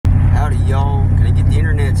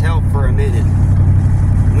its help for a minute.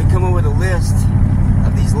 And we come up with a list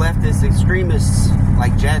of these leftist extremists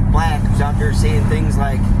like Jack Black, who's out there saying things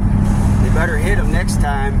like, they better hit him next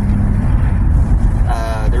time.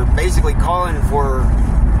 They're basically calling for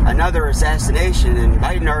another assassination, and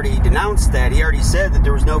Biden already denounced that. He already said that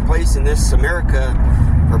there was no place in this America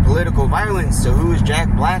for political violence. So who is Jack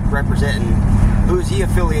Black representing? Who is he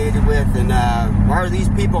affiliated with? And why are these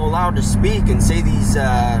people allowed to speak and say these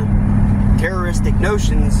terroristic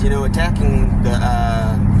notions, you know, attacking the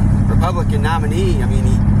Republican nominee? I mean,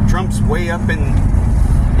 Trump's way up in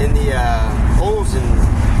the polls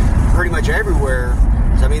and pretty much everywhere.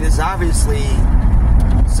 So I mean, this is obviously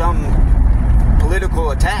some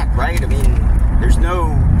political attack, right? I mean,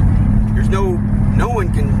 no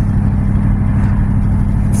one can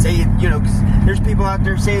say it, you know, because there's people out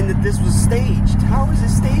there saying that this was staged. How is it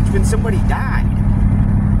staged when somebody died?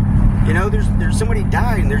 You know, there's somebody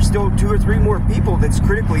died, and there's still 2 or 3 more people that's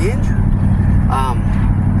critically injured. How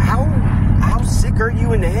sick are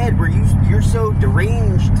you in the head where you're so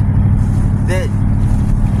deranged that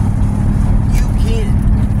you can't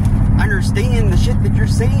understand the shit that you're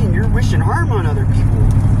saying? You're wishing harm on other people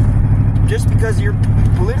just because of your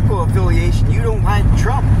political affiliation. You don't like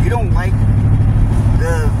Trump. You don't like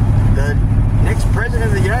the next president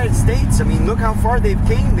of the United States. I mean, look how far they've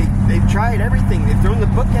came. They've tried everything. They've thrown the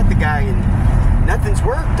book at the guy, and nothing's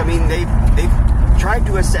worked. I mean, they've tried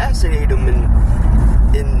to assassinate him, and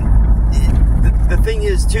the thing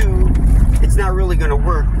is too, it's not really going to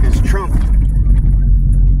work because Trump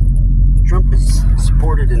is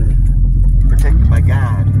supported and protected by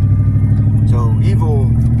God. So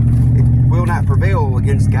evil, it will not prevail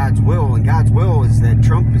against God's will, and God's will is that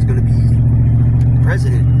Trump is going to be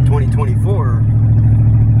president in 2024,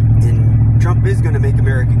 and Trump is going to make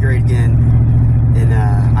America great again. And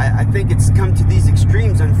I think it's come to these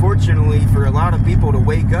extremes, unfortunately, for a lot of people to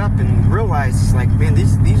wake up and realize, it's like, man,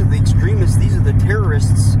 these are the extremists, these are the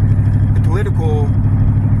terrorists, the political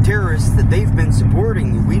terrorists that they've been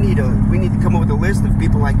supporting. We need to come up with a list of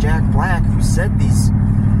people like Jack Black who said these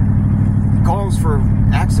calls for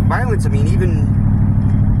acts of violence. I mean, even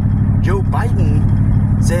Joe Biden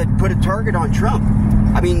said put a target on Trump.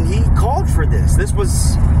 I mean, he called for this. This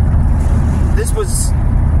was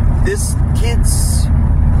this kid's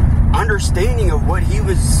understanding of what he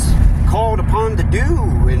was called upon to do.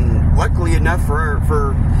 And luckily enough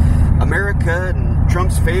for America and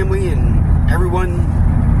Trump's family and everyone,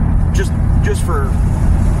 just for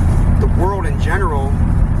the world in general,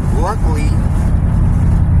 luckily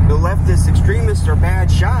the leftist extremists are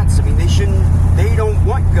bad shots. I mean, they don't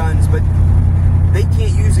want guns, but they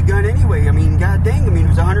can't use a gun anyway. I mean, god dang, I mean, it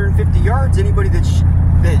was 150 yards. Anybody that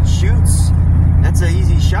shoots, that's an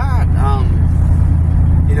easy shot.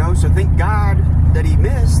 You know, so thank God that he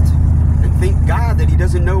missed, and thank God that he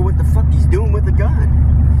doesn't know what the fuck he's doing with a gun.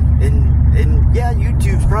 And yeah,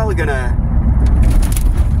 YouTube's probably gonna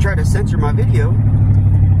try to censor my video,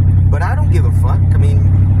 but I don't give a fuck. I mean,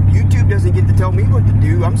 YouTube doesn't get to tell me what to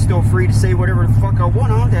do. I'm still free to say whatever the fuck I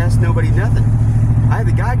want. I don't have to ask nobody nothing. I have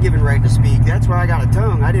the God-given right to speak. That's why I got a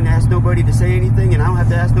tongue. I didn't ask nobody to say anything, and I don't have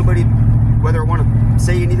to ask nobody whether I want to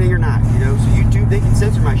say anything or not. You know, so YouTube, they can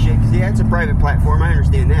censor my shit, because yeah, it's a private platform. I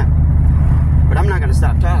understand that. But I'm not going to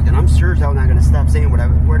stop talking. I'm sure as hell not going to stop saying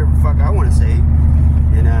whatever the fuck I want to say.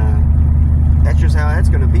 And that's just how that's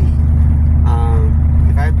going to be.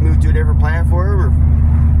 If I move to a different platform, or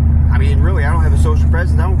I mean, really, I don't have a social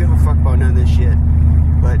presence. I don't give a fuck about none of this shit.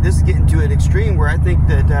 But this is getting to an extreme where I think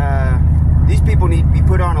that these people need to be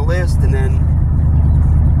put on a list and then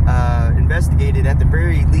investigated at the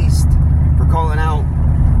very least for calling out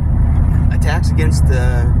attacks against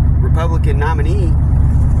the Republican nominee,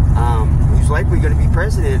 who's likely going to be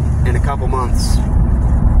president in a couple months.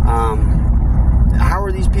 How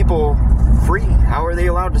are these people free? How are they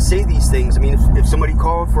allowed to say these things? I mean, if somebody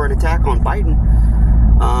called for an attack on Biden,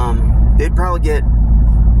 they'd probably get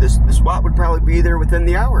the SWAT would probably be there within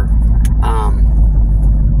the hour.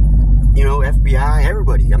 You know, FBI,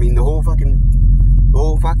 everybody. I mean, the whole fucking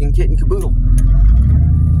kit and caboodle.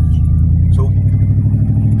 So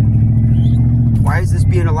why is this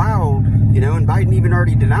being allowed? You know, and Biden even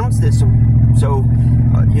already denounced this. So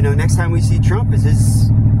you know, next time we see Trump, is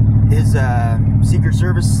his Secret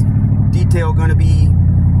Service detail going to be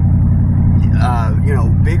you know,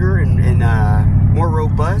 bigger and more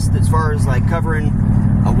robust as far as like covering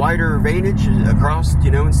a wider vantage across,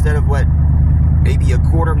 you know, instead of what, maybe a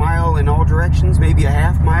quarter mile in all directions, maybe a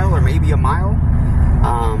half mile, or maybe a mile?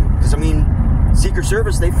 Because I mean, Secret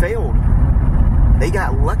Service, they failed. They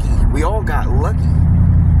got lucky. We all got lucky.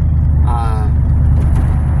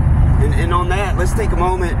 And on that, let's take a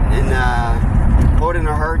moment and hold in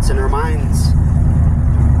our hearts and our minds.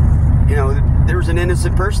 You know, there was an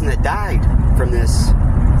innocent person that died from this.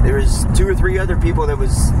 There was 2 or 3 other people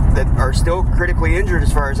that are still critically injured,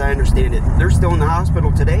 as far as I understand it. They're still in the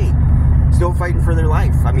hospital today, still fighting for their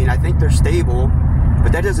life. I mean, I think they're stable,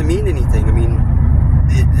 but that doesn't mean anything. I mean,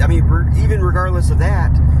 even regardless of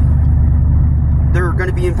that, they're going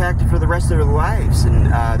to be impacted for the rest of their lives, and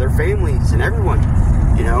their families and everyone,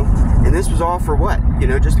 you know. And this was all for what? You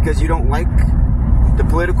know, just because you don't like the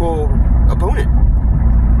political opponent,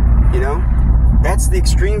 you know. That's the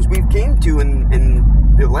extremes we've came to, and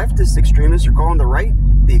the leftist extremists are calling the right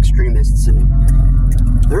the extremists, and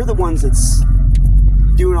they're the ones that's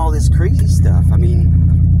doing all this crazy stuff. I mean,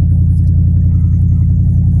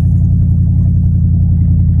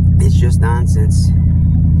 it's just nonsense.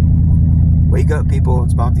 Wake up, people.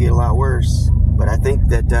 It's about to get a lot worse. But I think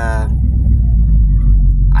that,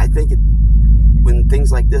 when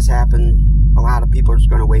things like this happen, a lot of people are just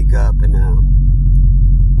going to wake up, and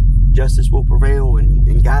justice will prevail,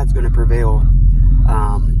 and God's going to prevail.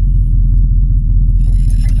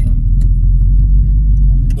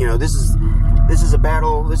 You know, this is a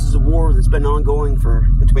battle. This is a war that's been ongoing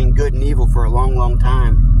between good and evil for a long, long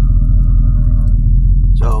time.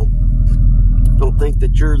 So don't think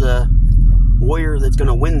that you're the warrior that's going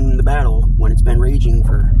to win the battle when it's been raging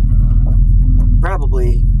for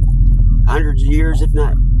probably hundreds of years, if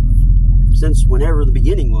not since whenever the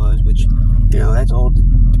beginning was, which, you know, that's all to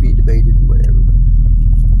be debated and whatever.